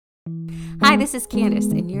Hi, this is Candace,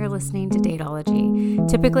 and you're listening to Datology.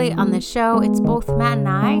 Typically on the show, it's both Matt and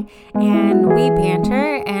I, and we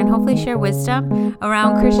banter and hopefully share wisdom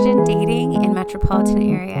around Christian dating in metropolitan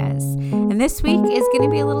areas. And this week is going to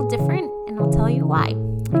be a little different, and I'll tell you why.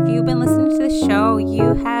 If you've been listening to the show,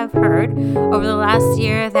 you have heard over the last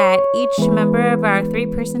year that each member of our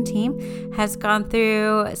 3-person team has gone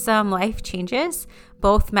through some life changes.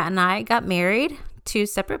 Both Matt and I got married, 2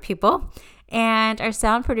 separate people. And our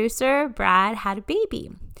sound producer, Brad, had a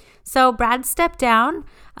baby. So Brad stepped down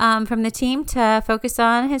from the team to focus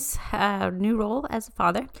on his new role as a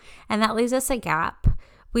father. And that leaves us a gap.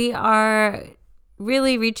 We are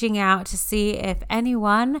really reaching out to see if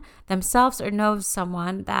anyone themselves or knows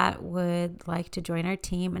someone that would like to join our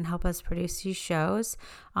team and help us produce these shows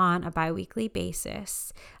on a bi-weekly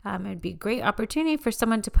basis. It'd be a great opportunity for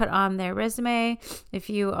someone to put on their resume if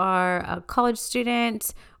you are a college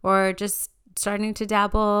student or just starting to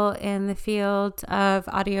dabble in the field of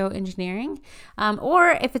audio engineering, or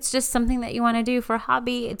if it's just something that you want to do for a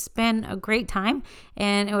hobby. It's been a great time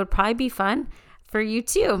and it would probably be fun for you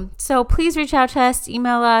too. So please reach out to us,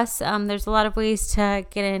 email us. There's a lot of ways to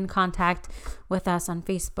get in contact with us on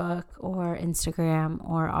Facebook or Instagram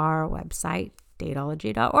or our website,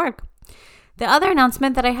 datology.org. The other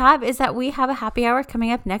announcement that I have is that we have a happy hour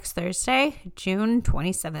coming up next Thursday, June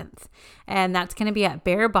 27th. And that's going to be at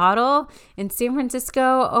Bear Bottle in San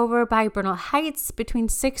Francisco over by Bernal Heights between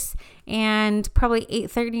 6 and probably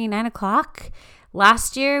 8:30, 9 o'clock.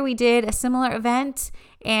 Last year we did a similar event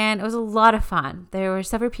and it was a lot of fun. There were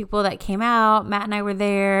several people that came out. Matt and I were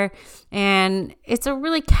there, and it's a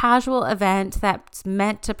really casual event that's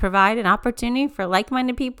meant to provide an opportunity for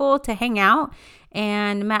like-minded people to hang out.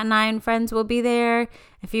 And Matt and I and friends will be there.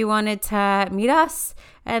 If you wanted to meet us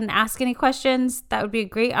and ask any questions, that would be a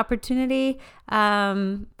great opportunity.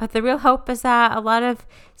 But the real hope is that a lot of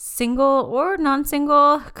single or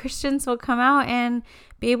non-single Christians will come out and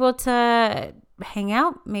be able to hang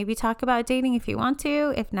out, maybe talk about dating if you want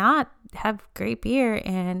to. If not, have great beer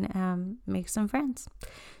and make some friends.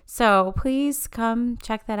 So please come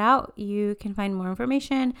check that out. You can find more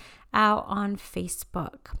information out on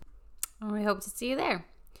Facebook. We hope to see you there.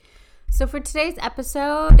 So for today's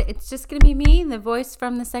episode, it's just going to be me, the voice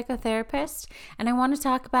from the psychotherapist, and I want to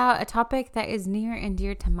talk about a topic that is near and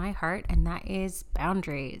dear to my heart, and that is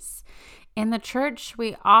boundaries. In the church,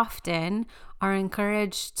 we often are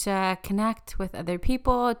encouraged to connect with other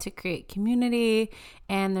people, to create community,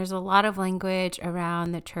 and there's a lot of language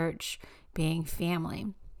around the church being family.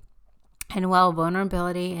 And while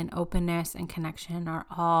vulnerability and openness and connection are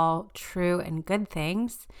all true and good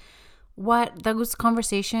things, what those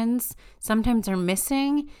conversations sometimes are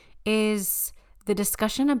missing is the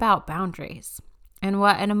discussion about boundaries. And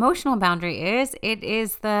what an emotional boundary is, it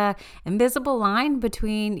is the invisible line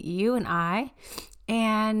between you and I.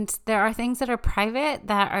 And there are things that are private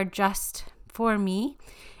that are just for me.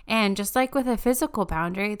 And just like with a physical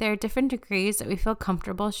boundary, there are different degrees that we feel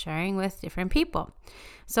comfortable sharing with different people.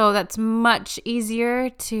 So that's much easier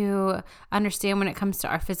to understand when it comes to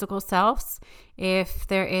our physical selves. If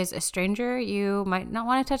there is a stranger, you might not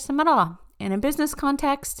want to touch them at all. In a business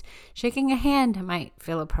context, shaking a hand might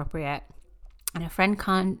feel appropriate. In a friend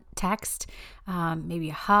context, maybe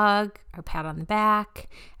a hug or a pat on the back.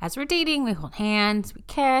 As we're dating, we hold hands, we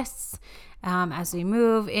kiss. As we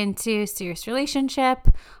move into serious relationship,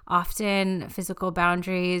 often physical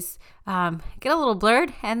boundaries get a little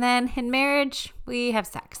blurred. And then in marriage, we have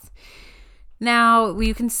sex. Now,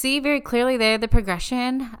 you can see very clearly there the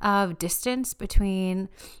progression of distance between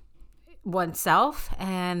oneself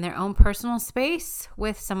and their own personal space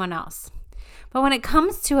with someone else. But when it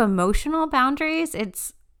comes to emotional boundaries,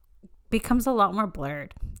 it becomes a lot more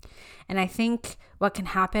blurred. And I think what can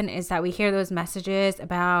happen is that we hear those messages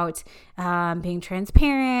about being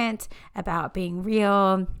transparent, about being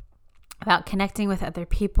real, about connecting with other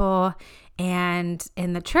people. And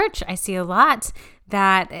in the church, I see a lot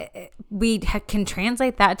that we can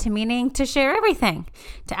translate that to meaning to share everything,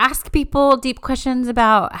 to ask people deep questions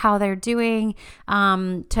about how they're doing,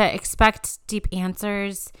 to expect deep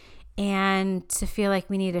answers, and to feel like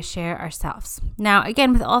we need to share ourselves. Now,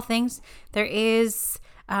 again, with all things, there is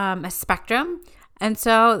a spectrum. And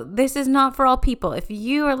so this is not for all people. If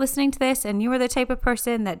you are listening to this and you are the type of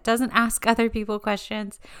person that doesn't ask other people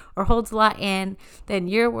questions or holds a lot in, then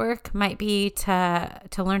your work might be to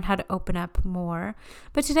learn how to open up more.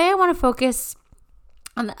 But today I want to focus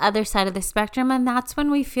on the other side of the spectrum, and that's when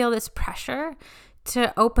we feel this pressure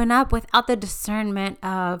to open up without the discernment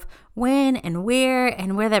of when and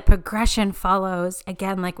where that progression follows.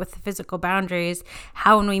 Again, like with the physical boundaries,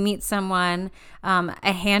 how when we meet someone,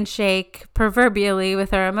 a handshake proverbially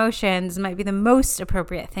with our emotions might be the most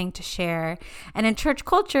appropriate thing to share. And in church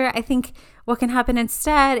culture, I think what can happen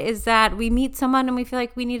instead is that we meet someone and we feel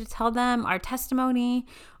like we need to tell them our testimony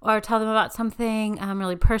or tell them about something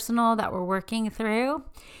really personal that we're working through.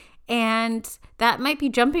 And that might be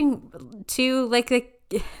jumping to like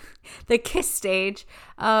the kiss stage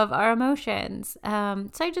of our emotions. So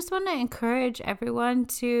I just want to encourage everyone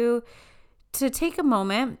to take a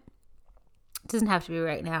moment. It doesn't have to be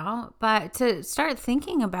right now, but to start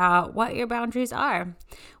thinking about what your boundaries are.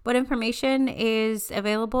 What information is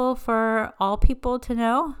available for all people to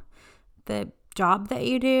know? The job that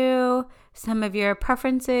you do, some of your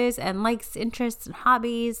preferences and likes, interests, and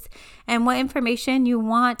hobbies, and what information you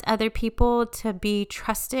want other people to be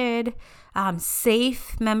trusted,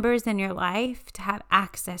 safe members in your life to have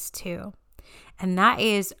access to. And that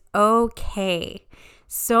is okay.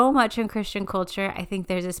 So much in Christian culture, I think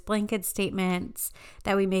there's this blanket statements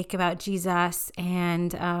that we make about Jesus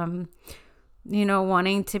and,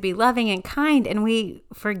 wanting to be loving and kind. And we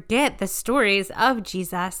forget the stories of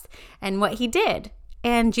Jesus and what he did.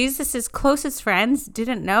 And Jesus's closest friends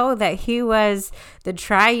didn't know that he was the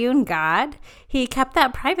triune God. He kept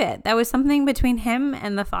that private. That was something between him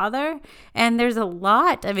and the Father. And there's a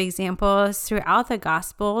lot of examples throughout the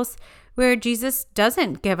Gospels where Jesus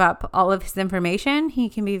doesn't give up all of his information. He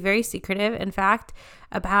can be very secretive, in fact,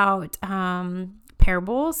 about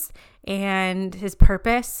parables and his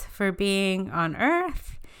purpose for being on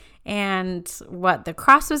earth and what the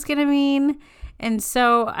cross was going to mean. And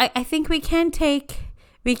so I think we can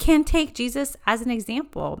take Jesus as an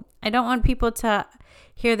example. I don't want people to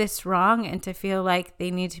hear this wrong and to feel like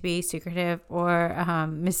they need to be secretive or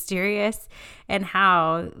mysterious in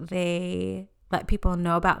how they let people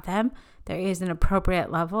know about them. There is an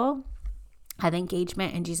appropriate level of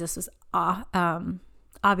engagement, and Jesus was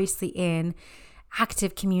obviously in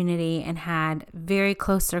active community and had very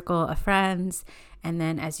close circle of friends. And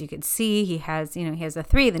then, as you could see, he has a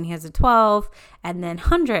 3, then he has a 12, and then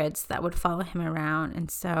hundreds that would follow him around.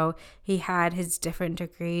 And so he had his different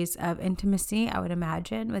degrees of intimacy, I would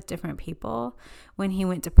imagine, with different people. When he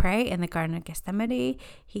went to pray in the Garden of Gethsemane,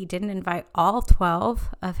 he didn't invite all 12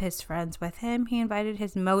 of his friends with him. He invited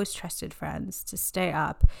his most trusted friends to stay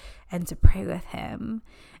up and to pray with him.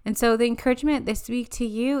 And so the encouragement this week to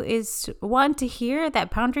you is, one, to hear that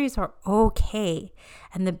boundaries are okay.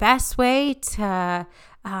 And the best way to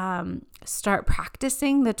start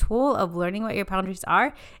practicing the tool of learning what your boundaries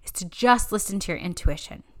are is to just listen to your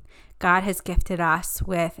intuition. God has gifted us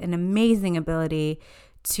with an amazing ability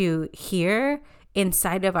to hear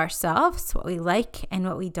inside of ourselves what we like and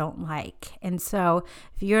what we don't like. And so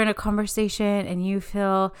if you're in a conversation and you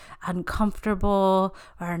feel uncomfortable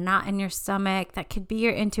or not in your stomach, that could be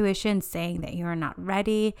your intuition saying that you are not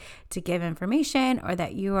ready to give information or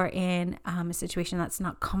that you are in a situation that's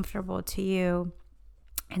not comfortable to you.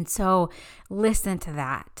 And so listen to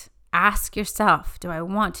that. Ask yourself, do I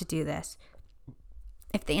want to do this?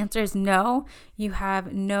 If the answer is no, you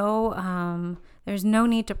have there's no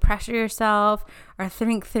need to pressure yourself or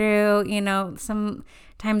think through,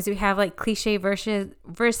 sometimes we have like cliche verses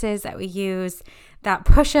that we use that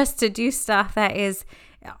push us to do stuff that is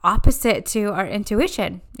opposite to our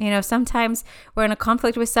intuition. Sometimes we're in a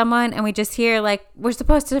conflict with someone and we just hear like, we're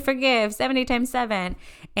supposed to forgive 70 times 7,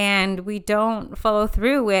 and we don't follow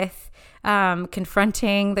through with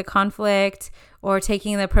confronting the conflict or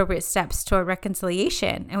taking the appropriate steps toward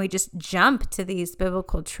reconciliation. And we just jump to these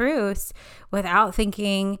biblical truths without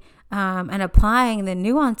thinking and applying the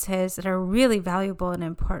nuances that are really valuable and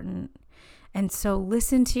important. And so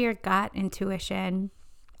listen to your gut intuition.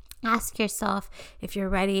 Ask yourself if you're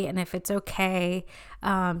ready and if it's okay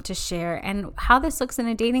to share. And how this looks in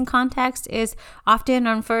a dating context is often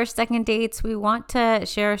on first, second dates, we want to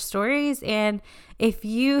share our stories. And if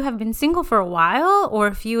you have been single for a while or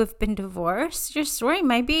if you have been divorced, your story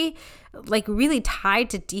might be like really tied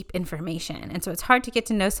to deep information. And so it's hard to get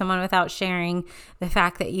to know someone without sharing the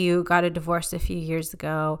fact that you got a divorce a few years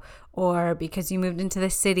ago, or because you moved into the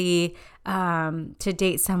city to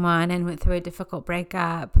date someone and went through a difficult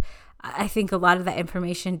breakup. I think a lot of that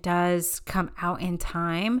information does come out in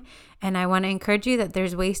time. And I want to encourage you that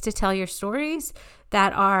there's ways to tell your stories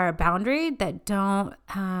that are boundaried, that don't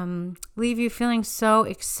leave you feeling so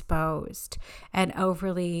exposed and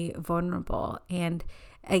overly vulnerable. And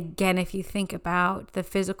again, if you think about the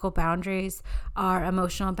physical boundaries, our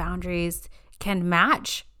emotional boundaries can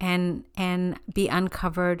match and be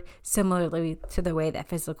uncovered similarly to the way that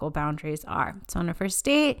physical boundaries are. So on a first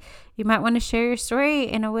date, you might want to share your story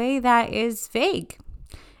in a way that is vague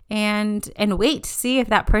and wait, see if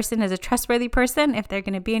that person is a trustworthy person, if they're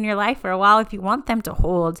going to be in your life for a while, if you want them to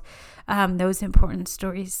hold those important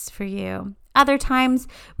stories for you. Other times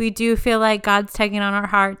we do feel like God's tugging on our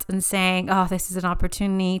hearts and saying, oh, this is an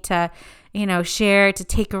opportunity to, share, to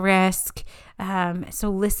take a risk. So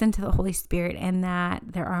listen to the Holy Spirit in that.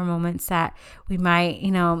 There are moments that we might,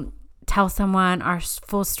 tell someone our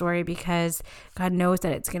full story because God knows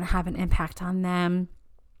that it's going to have an impact on them.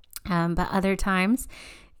 But other times,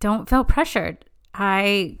 don't feel pressured.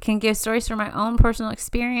 I can give stories from my own personal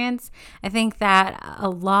experience. I think that a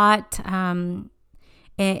lot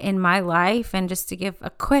in my life, and just to give a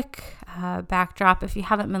quick backdrop, if you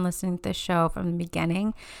haven't been listening to this show from the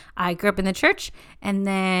beginning, I grew up in the church and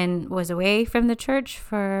then was away from the church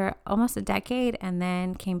for almost a decade and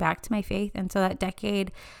then came back to my faith. And so that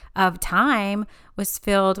decade of time was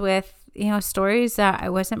filled with, stories that I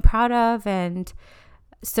wasn't proud of. And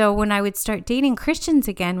so when I would start dating Christians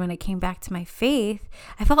again, when I came back to my faith,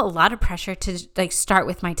 I felt a lot of pressure to start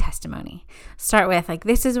with my testimony, start with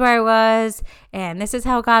this is where I was and this is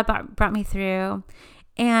how God brought me through.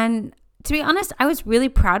 And to be honest, I was really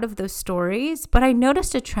proud of those stories, but I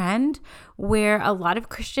noticed a trend where a lot of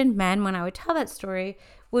Christian men, when I would tell that story,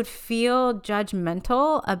 would feel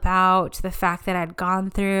judgmental about the fact that I'd gone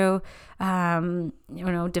through,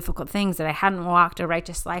 difficult things, that I hadn't walked a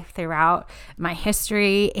righteous life throughout my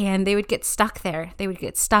history, and they would get stuck there. They would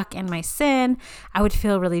get stuck in my sin. I would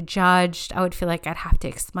feel really judged. I would feel like I'd have to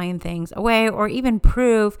explain things away or even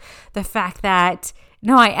prove the fact that,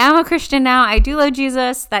 no, I am a Christian now. I do love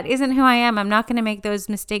Jesus. That isn't who I am. I'm not going to make those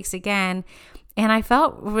mistakes again. And I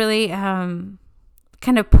felt really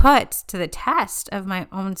kind of put to the test of my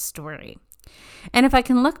own story. And if I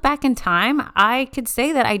can look back in time, I could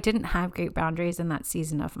say that I didn't have great boundaries in that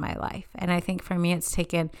season of my life. And I think for me, it's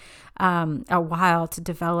taken a while to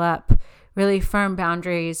develop really firm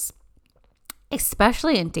boundaries,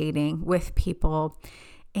 especially in dating with people,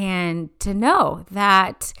 and to know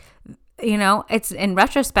that it's in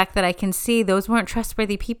retrospect that I can see those weren't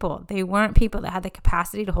trustworthy people. They weren't people that had the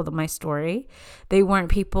capacity to hold up my story. They weren't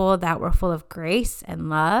people that were full of grace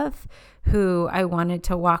and love, who I wanted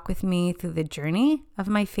to walk with me through the journey of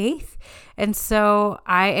my faith. And so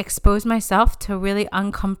I exposed myself to really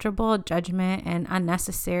uncomfortable judgment and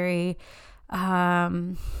unnecessary,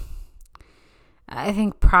 I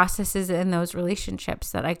think, processes in those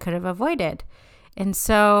relationships that I could have avoided. And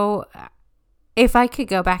so if I could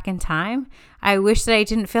go back in time, I wish that I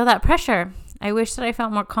didn't feel that pressure. I wish that I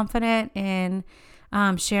felt more confident in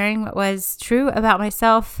sharing what was true about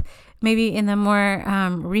myself, maybe in the more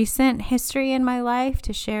recent history in my life,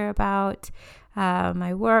 to share about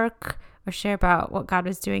my work or share about what God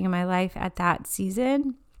was doing in my life at that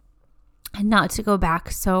season, and not to go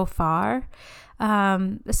back so far.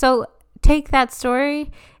 So take that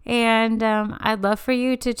story, and I'd love for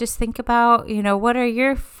you to just think about, what are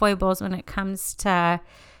your foibles when it comes to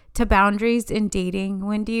boundaries in dating?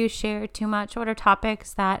 When do you share too much? What are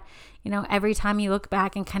topics that, every time you look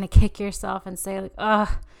back and kind of kick yourself and say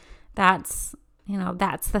that's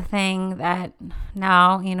the thing that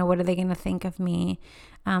now, what are they going to think of me?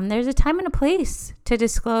 There's a time and a place to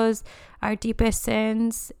disclose our deepest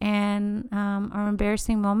sins and our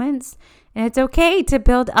embarrassing moments. And it's okay to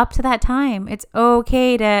build up to that time. It's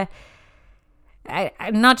okay to,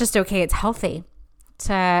 not just okay, it's healthy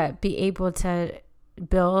to be able to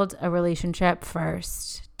build a relationship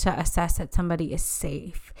first, to assess that somebody is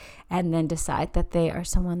safe, and then decide that they are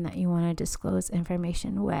someone that you want to disclose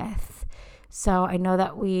information with. So I know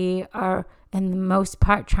that we are, in the most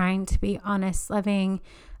part, trying to be honest, loving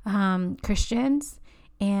Christians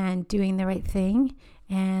and doing the right thing.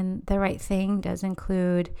 And the right thing does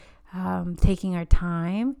include taking our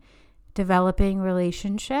time, developing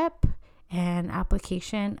relationship, and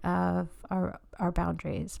application of our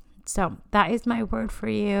boundaries. So that is my word for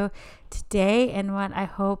you today, and what I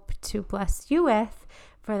hope to bless you with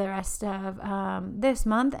for the rest of this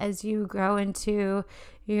month as you grow into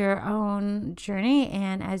your own journey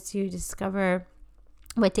and as you discover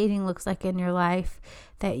what dating looks like in your life,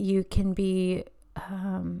 that you can be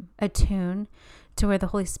attuned to where the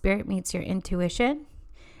Holy Spirit meets your intuition,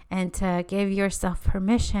 and to give yourself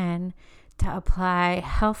permission to apply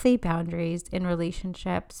healthy boundaries in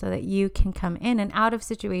relationships so that you can come in and out of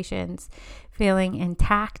situations feeling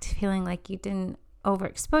intact, feeling like you didn't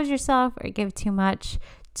overexpose yourself or give too much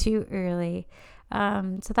too early.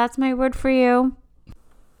 So that's my word for you.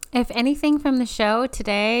 If anything from the show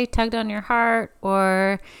today tugged on your heart,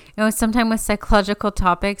 or sometime with psychological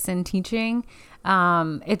topics and teaching,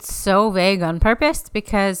 it's so vague on purpose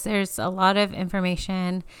because there's a lot of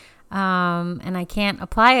information, and I can't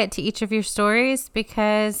apply it to each of your stories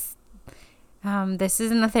because this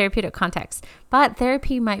is in the therapeutic context. But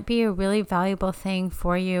therapy might be a really valuable thing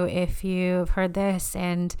for you if you've heard this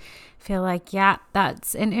and feel like, yeah,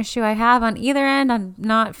 that's an issue I have on either end. I'm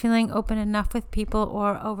not feeling open enough with people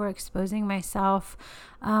or overexposing myself.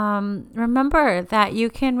 Remember that you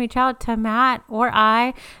can reach out to Matt or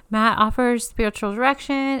I. Matt offers spiritual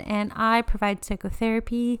direction and I provide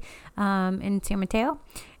psychotherapy in San Mateo.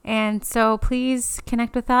 And so please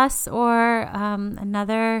connect with us or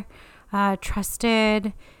another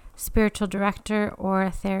trusted spiritual director or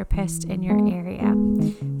a therapist in your area.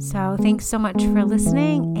 So thanks so much for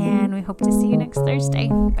listening, and we hope to see you next Thursday.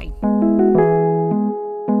 Bye.